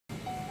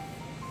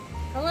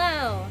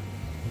Hello.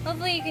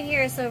 Hopefully you can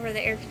hear us over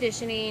the air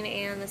conditioning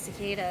and the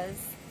cicadas.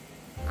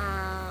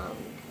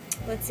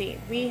 Let's see.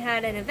 We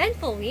had an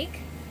eventful week.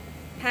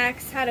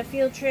 Pax had a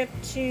field trip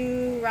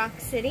to Rock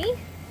City,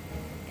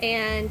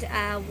 and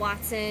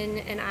Watson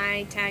and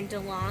I tagged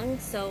along,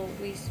 so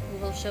we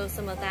will show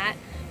some of that.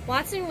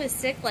 Watson was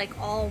sick like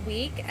all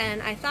week,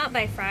 and I thought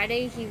by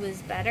Friday he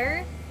was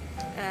better.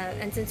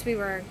 And since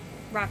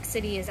Rock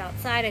City is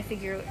outside, I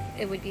figured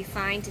it would be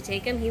fine to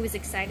take him. He was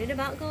excited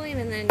about going,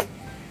 and then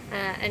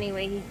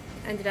anyway, he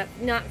ended up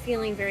not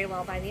feeling very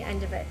well by the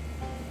end of it.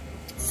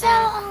 So,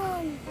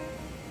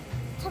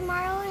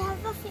 tomorrow I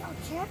have a field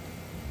trip.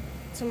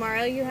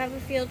 Tomorrow you have a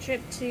field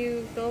trip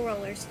to go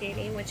roller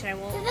skating, which I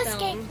won't film. To the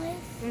skate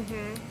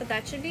place. But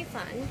that should be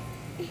fun.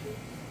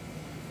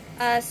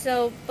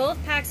 So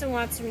both Pax and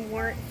Watson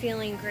weren't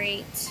feeling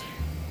great,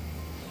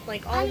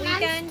 like all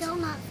weekend. I'm still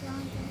not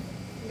feeling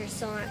good. You're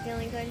still not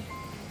feeling good?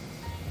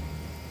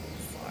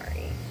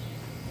 Sorry.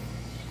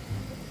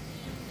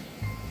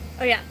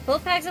 Oh yeah,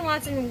 both Pax and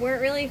Watson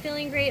weren't really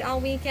feeling great all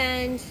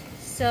weekend,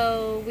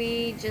 so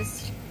we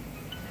just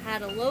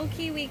had a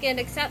low-key weekend,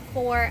 except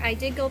for I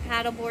did go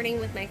paddleboarding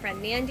with my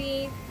friend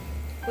Mandy,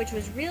 which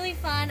was really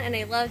fun, and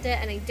I loved it,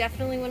 and I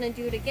definitely want to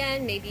do it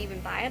again, maybe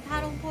even buy a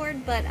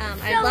paddleboard, but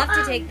I'd love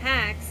to take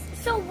Pax.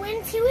 So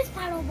when she was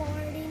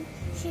paddleboarding,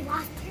 she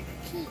lost her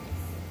keys.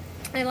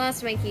 I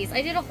lost my keys.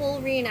 I did a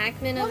whole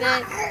reenactment of it.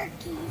 Not her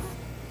keys.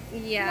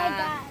 Yeah. My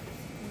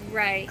dad's.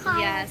 Right, Kyle's.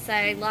 yes.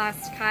 I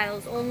lost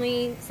Kyle's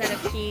only set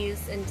of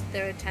keys into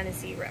the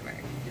Tennessee River.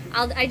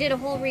 I did a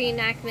whole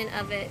reenactment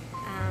of it,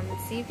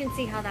 so you can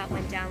see how that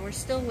went down. We're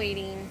still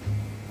waiting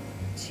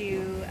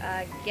to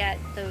get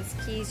those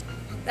keys.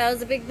 That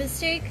was a big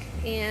mistake,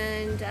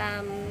 and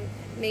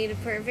made it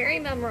for a very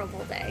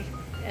memorable day,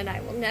 and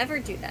I will never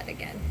do that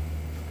again,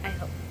 I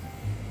hope.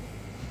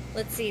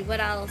 Let's see, what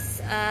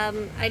else?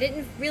 I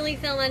didn't really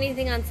film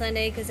anything on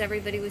Sunday because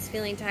everybody was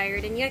feeling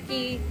tired and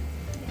yucky,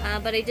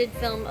 but I did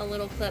film a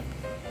little clip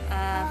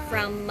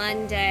from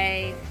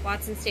Monday.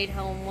 Watson stayed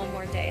home one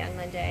more day on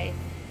Monday,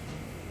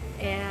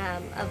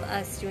 of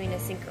us doing a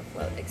sinker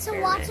float experiment.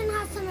 So Watson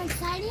has some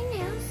exciting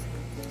news.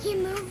 He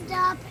moved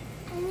up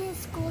in his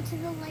school to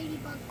the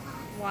Ladybug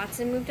class.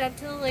 Watson moved up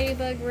to the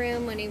Ladybug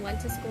room when he went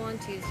to school on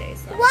Tuesday.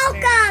 So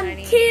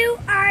welcome to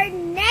our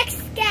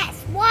next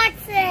guest,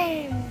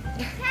 Watson.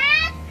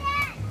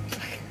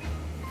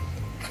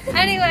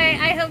 Anyway,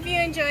 I hope you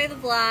enjoy the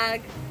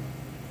vlog.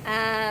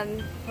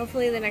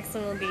 Hopefully the next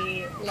one will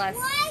be less...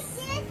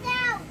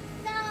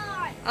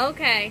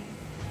 Okay.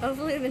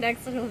 Hopefully the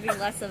next one will be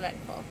less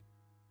eventful.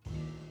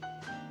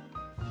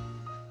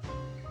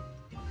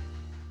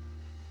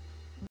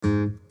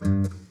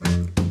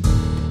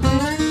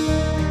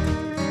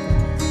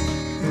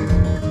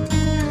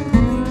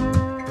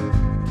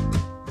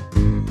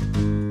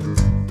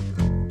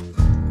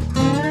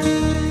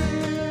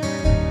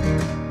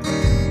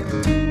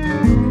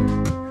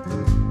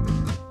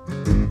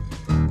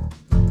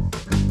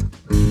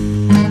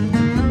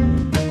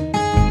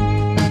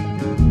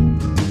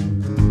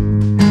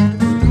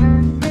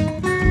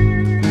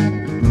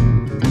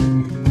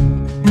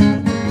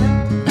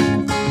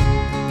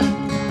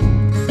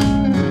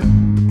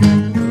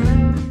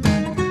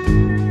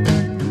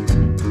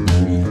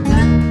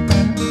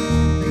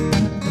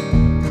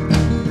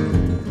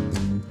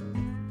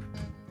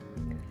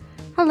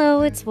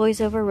 Hello, it's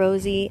VoiceOver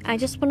Rosie. I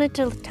just wanted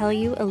to tell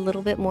you a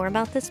little bit more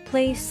about this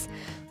place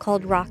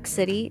called Rock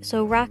City.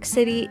 So Rock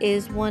City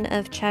is one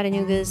of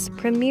Chattanooga's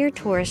premier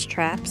tourist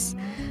traps,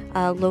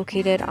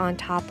 located on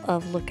top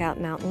of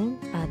Lookout Mountain.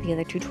 The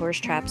other two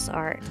tourist traps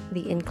are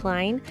the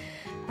Incline,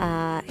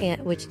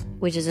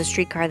 which is a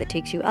streetcar that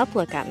takes you up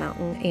Lookout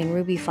Mountain, and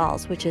Ruby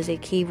Falls, which is a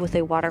cave with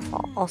a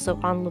waterfall, also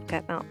on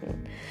Lookout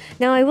Mountain.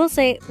 Now, I will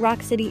say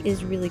Rock City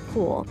is really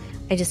cool.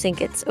 I just think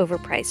it's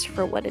overpriced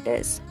for what it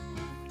is.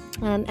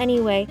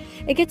 Anyway,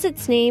 it gets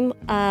its name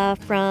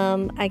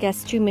from, I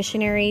guess, two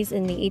missionaries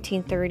in the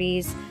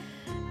 1830s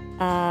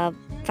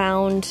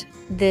found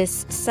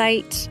this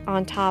site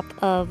on top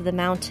of the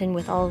mountain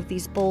with all of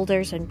these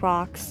boulders and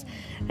rocks,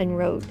 and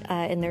wrote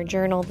in their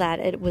journal that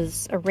it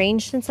was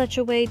arranged in such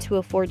a way to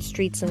afford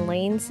streets and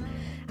lanes.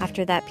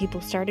 After that,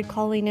 people started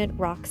calling it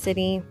Rock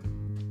City.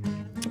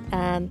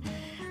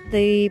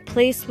 The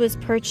place was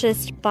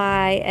purchased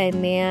by a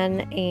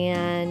man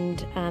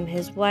and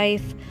his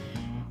wife,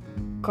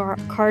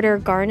 Carter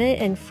Garnett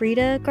and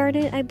Frida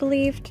Garnett, I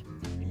believed,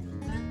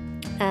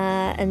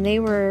 and they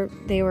were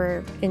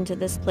into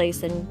this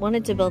place and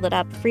wanted to build it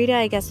up. Frida,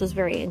 I guess, was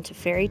very into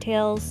fairy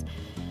tales,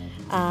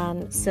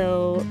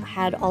 so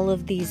had all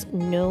of these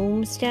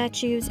gnome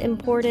statues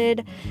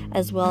imported,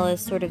 as well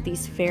as sort of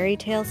these fairy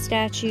tale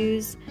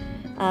statues.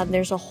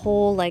 There's a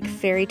whole like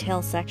fairy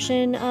tale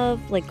section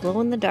of like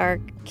glow-in-the-dark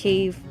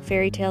cave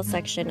fairy tale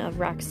section of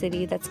Rock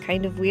City that's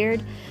kind of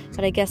weird,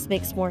 but I guess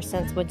makes more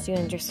sense once you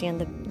understand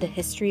the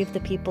history of the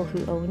people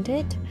who owned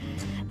it.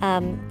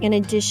 In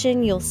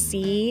addition, you'll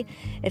see,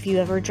 if you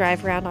ever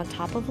drive around on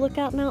top of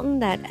Lookout Mountain,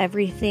 that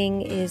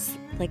everything is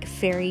like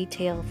fairy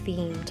tale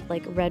themed,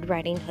 like Red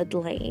Riding Hood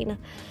Lane.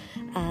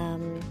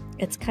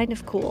 It's kind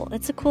of cool.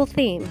 It's a cool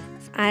theme.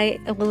 I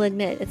will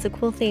admit, it's a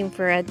cool theme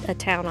for a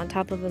town on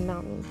top of a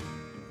mountain.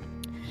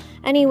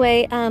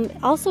 Anyway,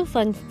 also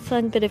fun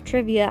bit of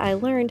trivia I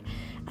learned,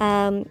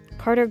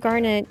 Carter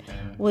Garnett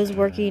was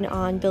working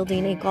on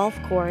building a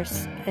golf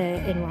course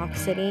in Rock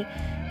City,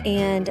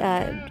 and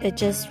it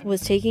just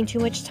was taking too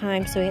much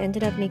time, so he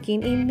ended up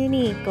making a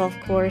mini golf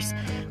course,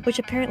 which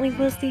apparently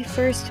was the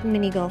first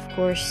mini golf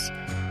course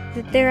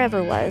that there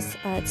ever was.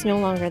 It's no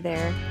longer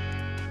there,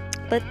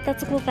 but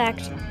that's a cool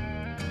fact.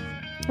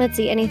 Let's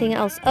see, anything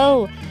else?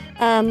 Oh,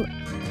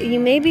 you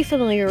may be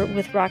familiar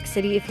with Rock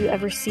City if you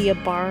ever see a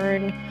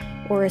barn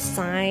or a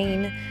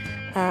sign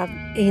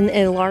in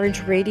a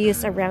large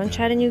radius around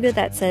Chattanooga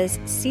that says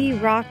 "See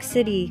Rock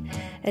City."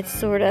 It's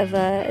sort of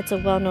it's a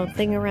well-known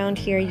thing around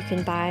here. You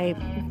can buy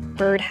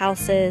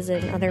birdhouses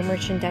and other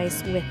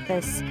merchandise with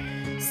this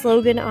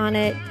slogan on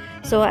it.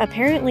 So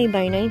apparently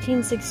by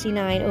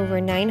 1969, over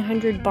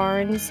 900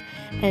 barns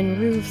and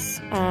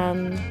roofs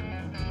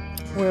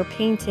were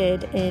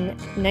painted in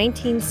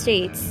 19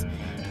 states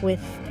with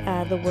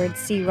the word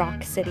 "See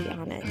Rock City"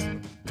 on it,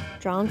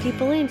 drawing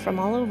people in from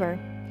all over.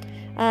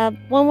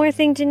 One more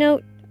thing to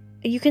note: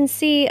 you can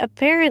see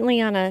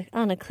apparently on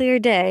a clear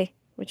day,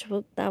 which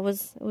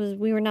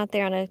we were not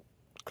there on a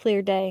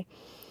clear day,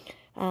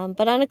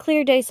 but on a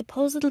clear day,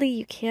 supposedly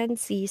you can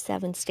see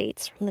 7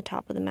 states from the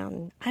top of the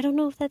mountain. I don't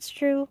know if that's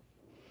true,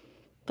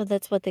 but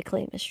that's what they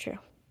claim is true.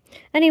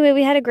 Anyway,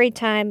 we had a great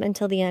time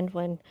until the end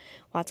when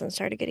Watson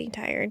started getting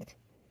tired.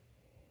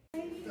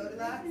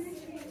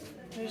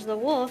 There's the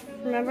wolf.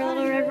 Remember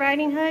Little Red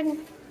Riding Hood?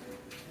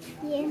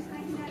 Yeah.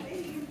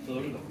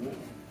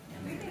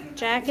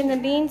 Jack and the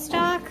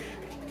Beanstalk.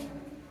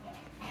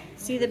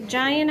 See the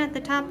giant at the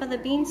top of the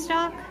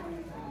beanstalk?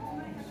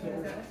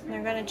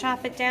 They're going to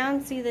chop it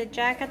down. See the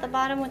Jack at the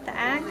bottom with the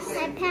axe?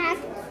 Did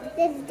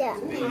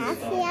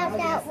Patsy have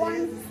that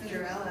one?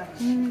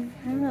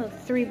 I don't know.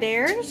 3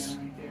 bears?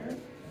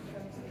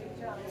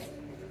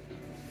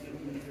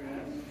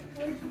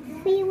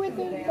 We were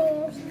the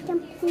bears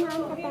jumping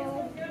on the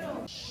belly.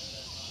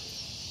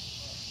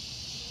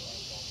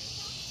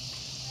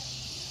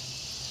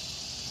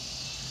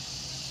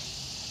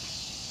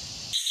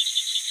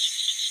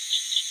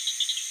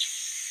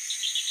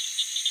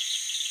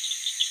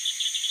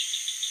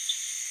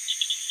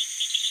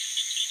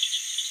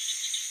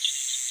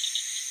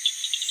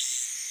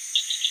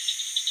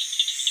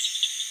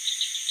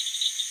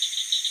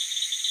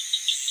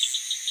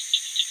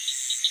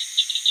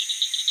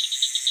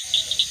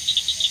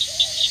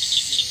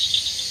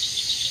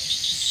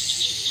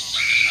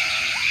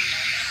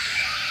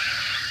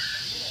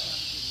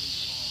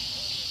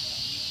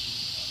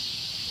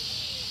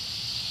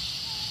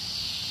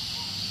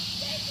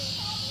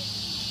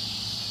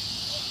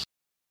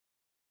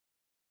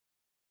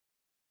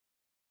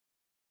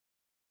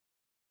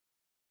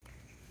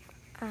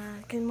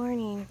 Good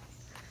morning.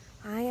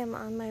 I am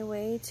on my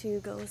way to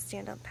go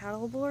stand up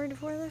paddleboard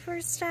for the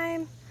first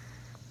time.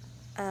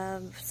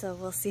 So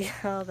we'll see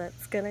how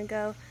that's gonna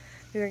go.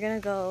 We were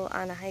gonna go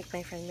on a hike,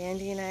 my friend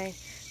Mandy and I,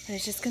 but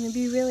it's just gonna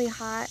be really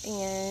hot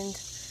and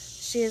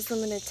she has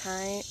limited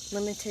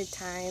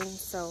time,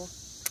 so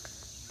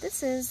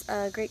this is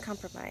a great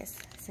compromise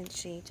since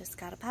she just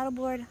got a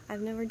paddleboard.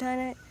 I've never done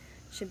it.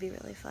 Should be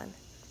really fun.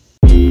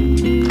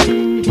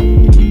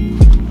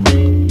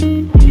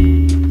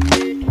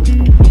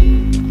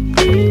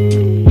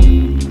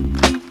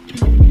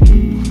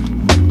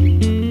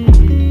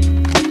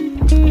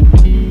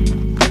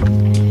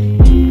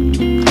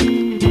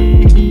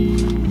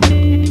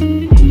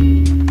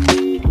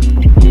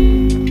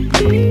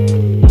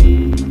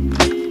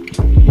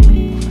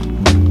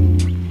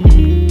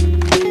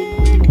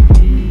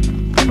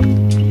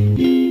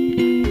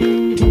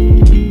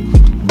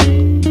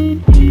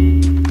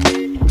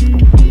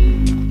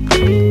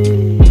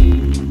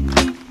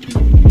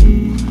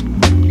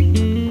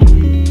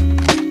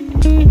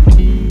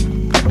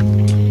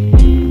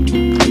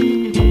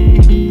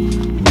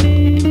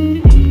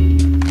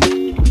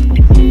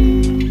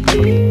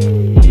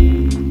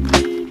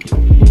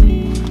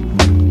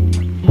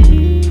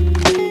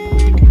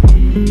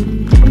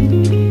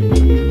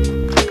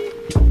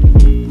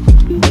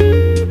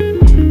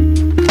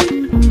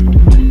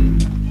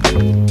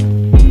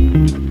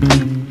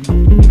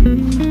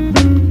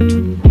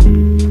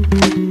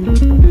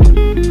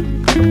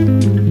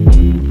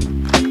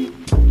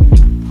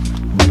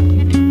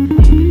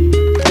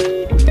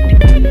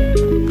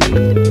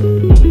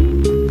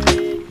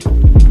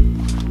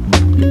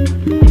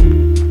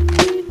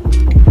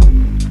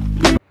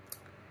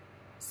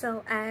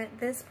 So at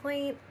this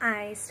point,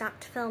 I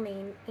stopped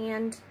filming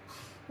and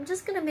I'm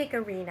just gonna make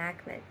a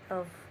reenactment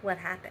of what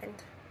happened.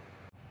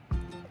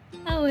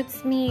 Oh,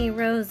 it's me,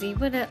 Rosie.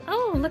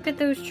 Oh, look at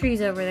those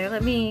trees over there.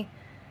 Let me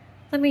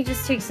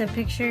just take some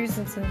pictures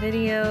and some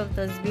video of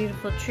those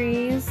beautiful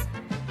trees.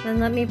 Then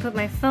let me put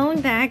my phone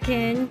back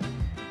in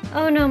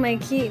Oh no, my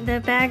key,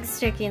 the bag's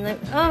sticking.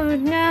 Oh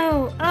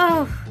no,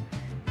 oh,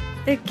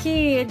 the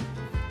key,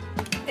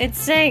 it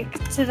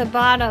sank to the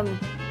bottom.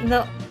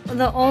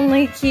 The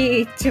only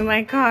key to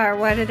my car.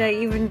 Why did I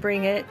even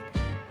bring it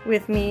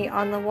with me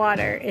on the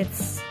water?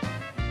 It's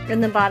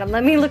in the bottom.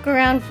 Let me look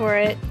around for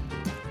it.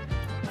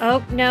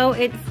 Oh no,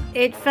 it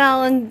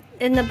fell in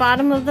the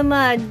bottom of the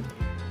mud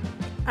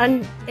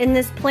in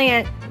this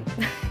plant,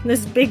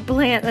 this big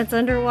plant that's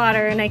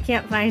underwater, and I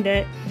can't find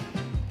it.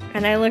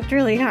 And I looked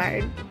really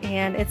hard,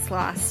 and it's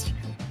lost.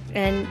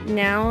 And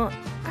now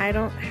I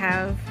don't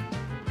have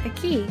a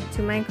key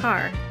to my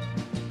car.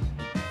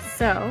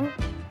 So,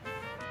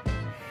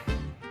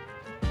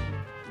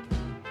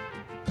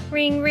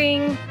 ring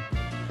ring.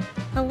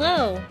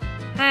 Hello.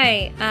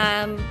 Hi.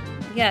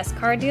 Yes,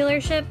 car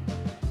dealership.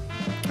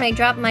 I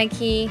dropped my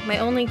key, my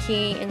only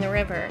key, in the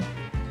river.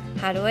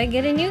 How do I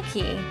get a new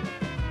key?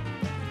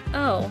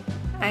 Oh,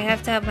 I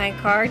have to have my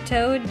car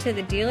towed to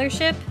the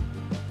dealership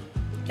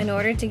in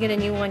order to get a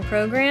new one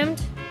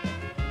programmed?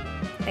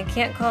 I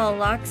can't call a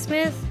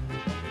locksmith?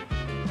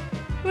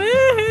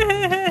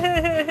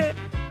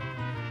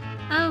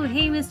 Oh,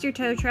 hey, Mr.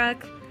 Tow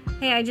Truck.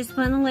 Hey, I just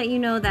want to let you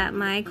know that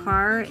my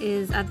car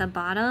is at the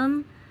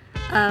bottom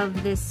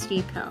of this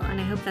steep hill, and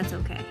I hope that's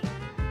okay.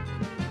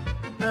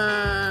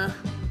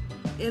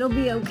 It'll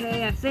be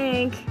okay, I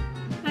think.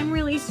 I'm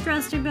really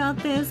stressed about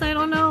this. I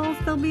don't know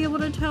if they'll be able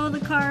to tow the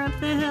car up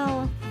the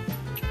hill.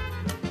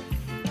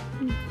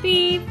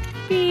 Beep,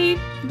 beep,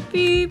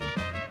 beep,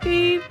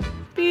 beep,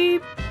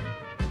 beep.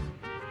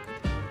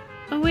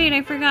 Oh wait,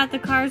 I forgot the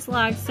car's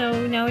locked,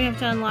 so now we have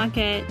to unlock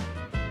it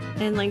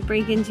and like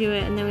break into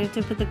it, and then we have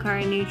to put the car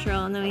in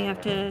neutral, and then we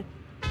have to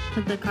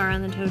put the car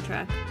on the tow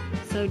truck.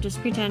 So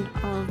just pretend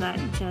all of that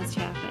just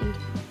happened.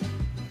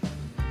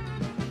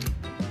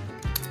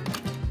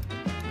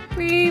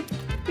 Beep,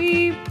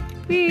 beep,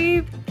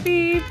 beep,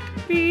 beep,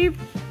 beep.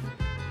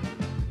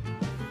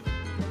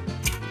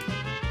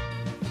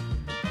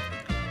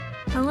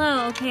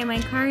 Hello, okay,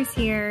 my car's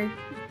here,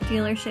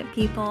 dealership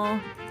people.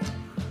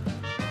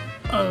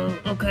 Oh,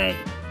 okay.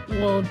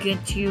 We'll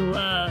get you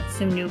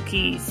some new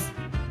keys,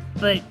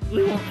 but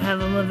we won't have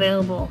them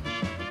available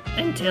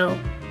until,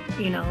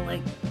 you know,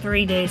 like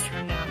 3 days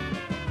from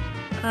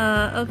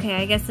now. Okay,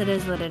 I guess it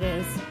is what it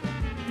is.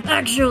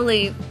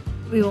 Actually,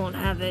 we won't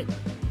have it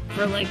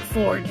for like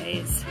 4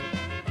 days.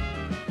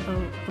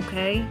 Oh,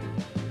 okay.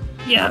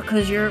 Yeah,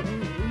 because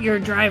your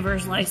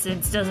driver's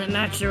license doesn't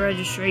match the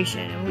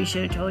registration, and we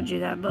should have told you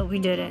that, but we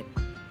didn't.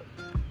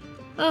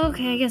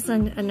 Okay, I guess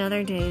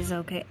another day is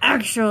okay.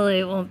 Actually,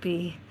 it won't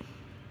be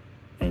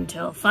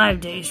until 5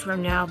 days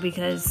from now,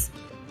 because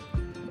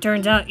it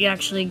turns out you're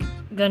actually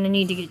gonna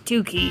need to get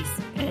 2 keys,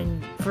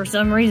 and for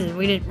some reason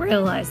we didn't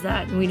realize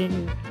that, and we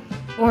didn't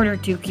order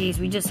 2 keys,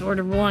 we just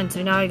ordered 1,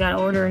 so now I gotta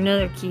order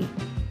another key.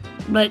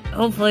 But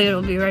hopefully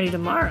it'll be ready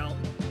tomorrow.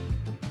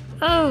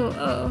 Oh,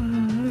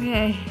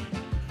 okay.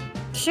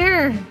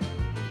 Sure.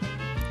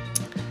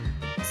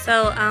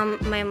 So,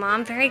 my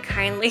mom very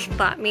kindly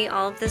bought me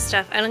all of this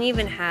stuff. I don't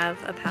even have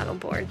a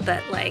paddleboard,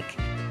 but like,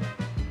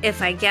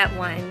 if I get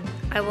one,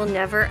 I will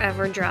never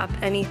ever drop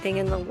anything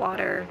in the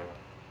water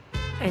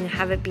and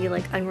have it be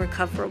like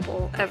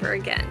unrecoverable ever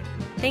again.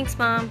 Thanks,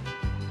 Mom.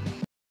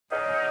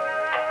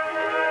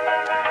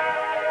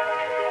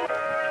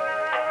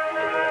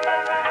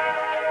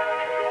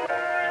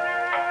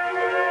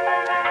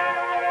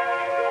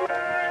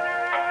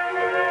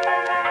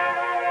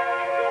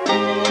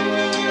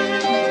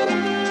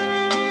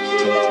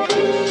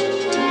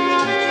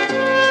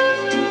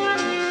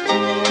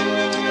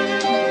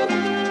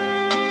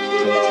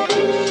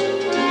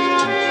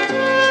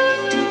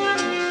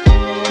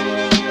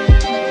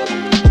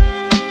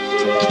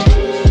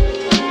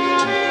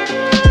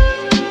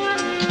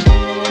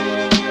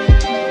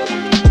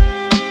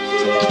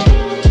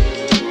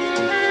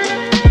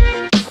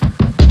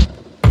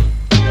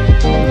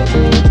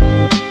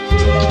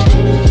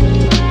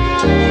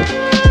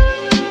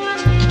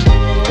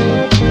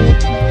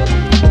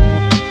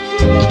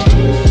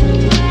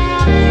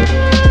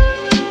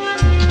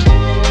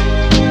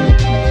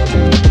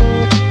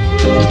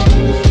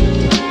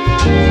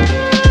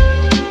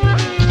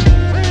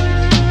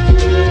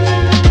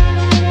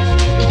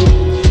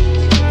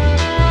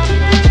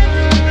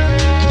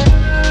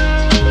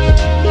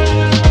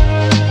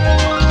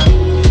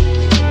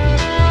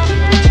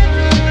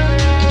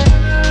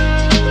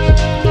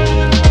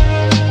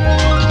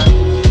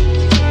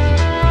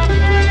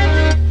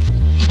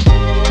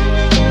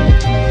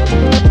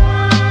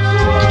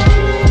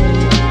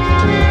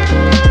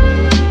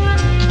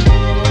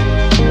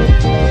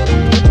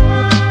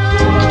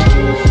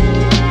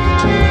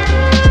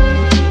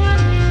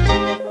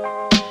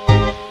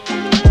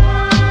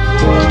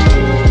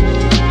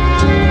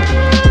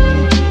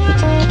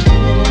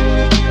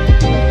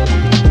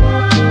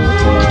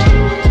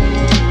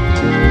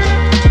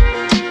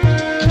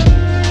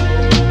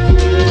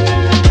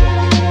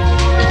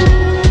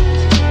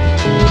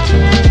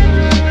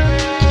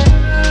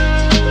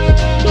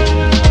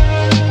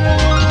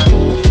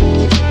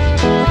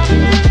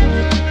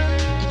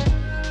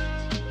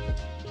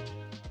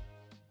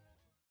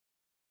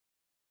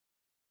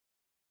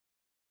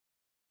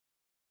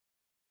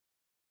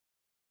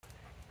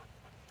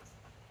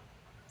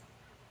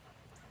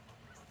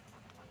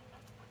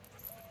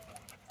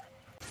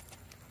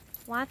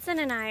 Watson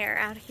and I are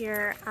out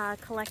here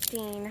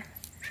collecting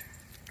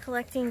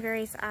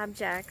various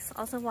objects,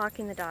 also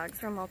walking the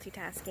dogs. We're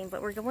multitasking,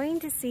 but we're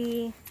going to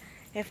see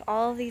if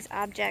all of these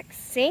objects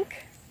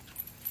sink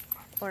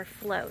or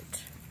float.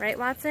 Right,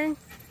 Watson?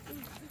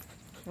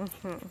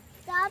 Mm-hmm.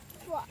 Stop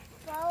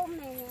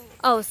filming it.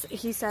 Oh, so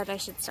he said I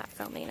should stop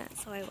filming it,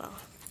 so I will.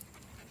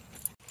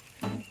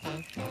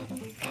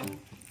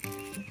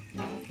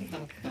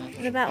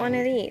 What about one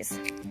of these?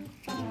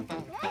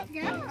 Let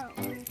go.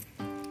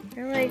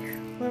 They're like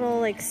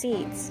little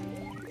seeds.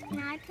 Can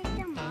I pick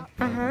them up?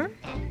 Uh-huh.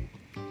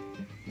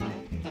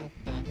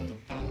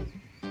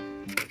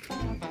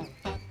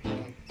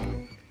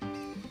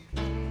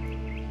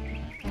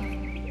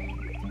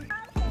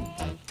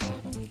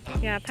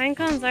 Yeah, pine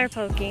cones are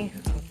pokey.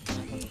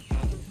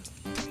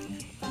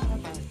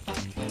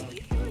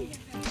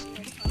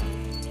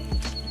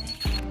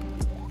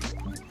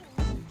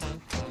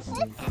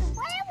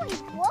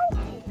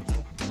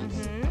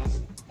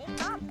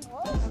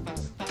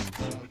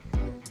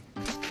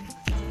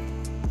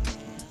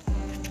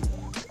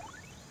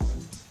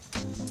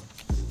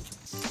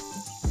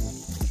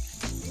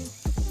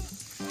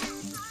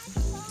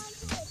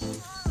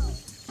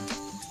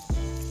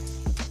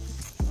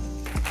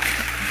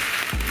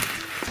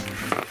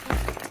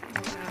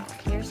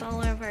 All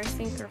of our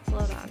sink or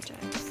float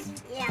objects.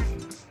 Yeah.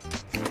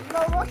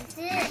 But what's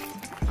this?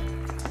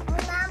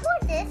 Remember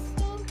this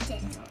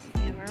thing?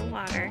 Yeah, we're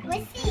water.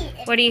 Let's see.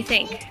 What do you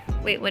think?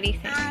 Wait, what do you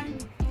think?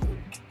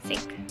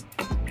 Sink.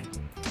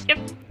 Yep.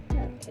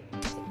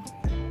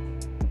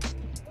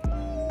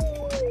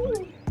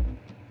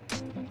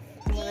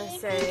 I'm gonna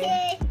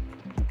say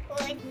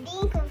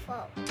Sink or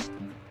float?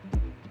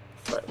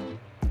 float.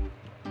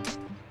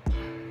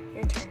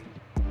 Your turn.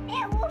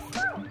 It will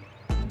float.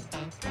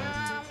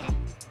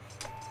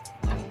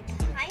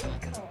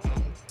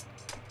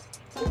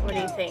 What do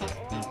you think?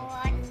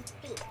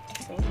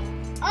 Sink.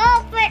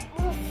 Oh, but it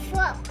will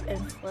float. It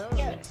float.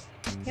 Yeah.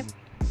 Yep.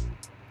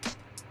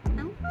 I'm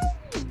going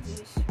to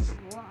use this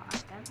rock.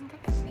 I'm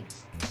going to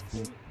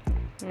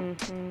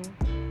Mm-hmm.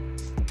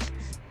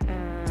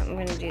 I'm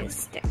gonna do a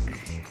stick.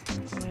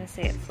 I'm gonna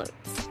say it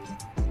floats.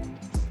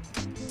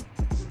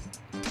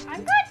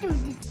 I'm going to do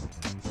this.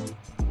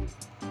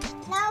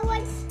 Now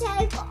let's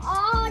take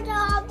all the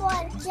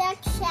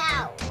objects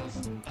out.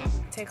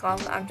 Take all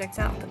the objects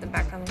out and put them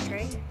back on the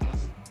tray.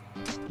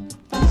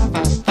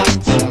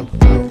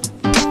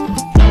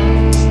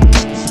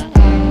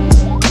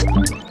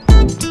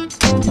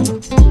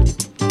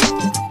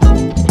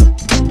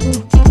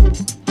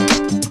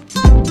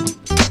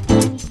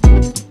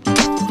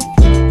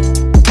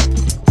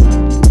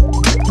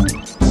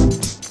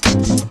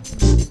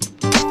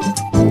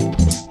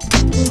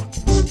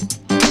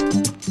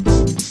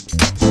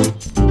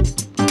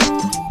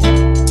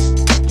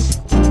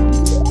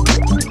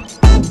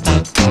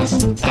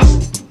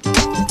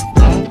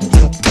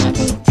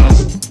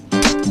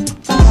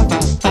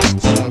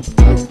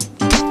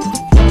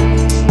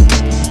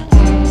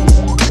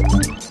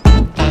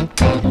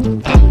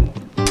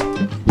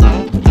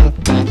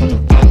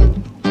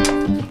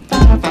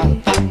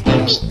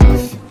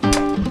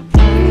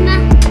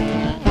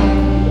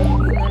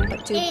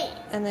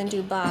 And then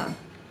do ba.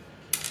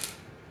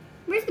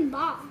 Where's the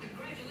ball?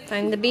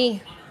 Find the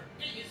B.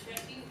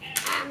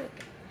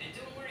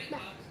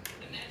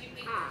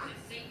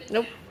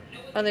 Nope.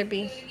 Other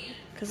B.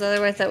 Because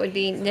otherwise that would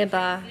be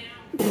niba.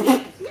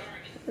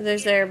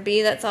 Is there a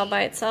B that's all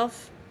by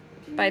itself?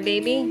 By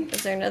baby?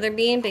 Is there another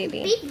B in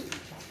baby? Baby.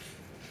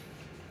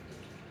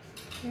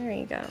 There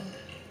you go.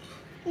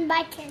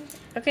 By Ken.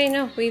 Okay,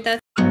 no, that's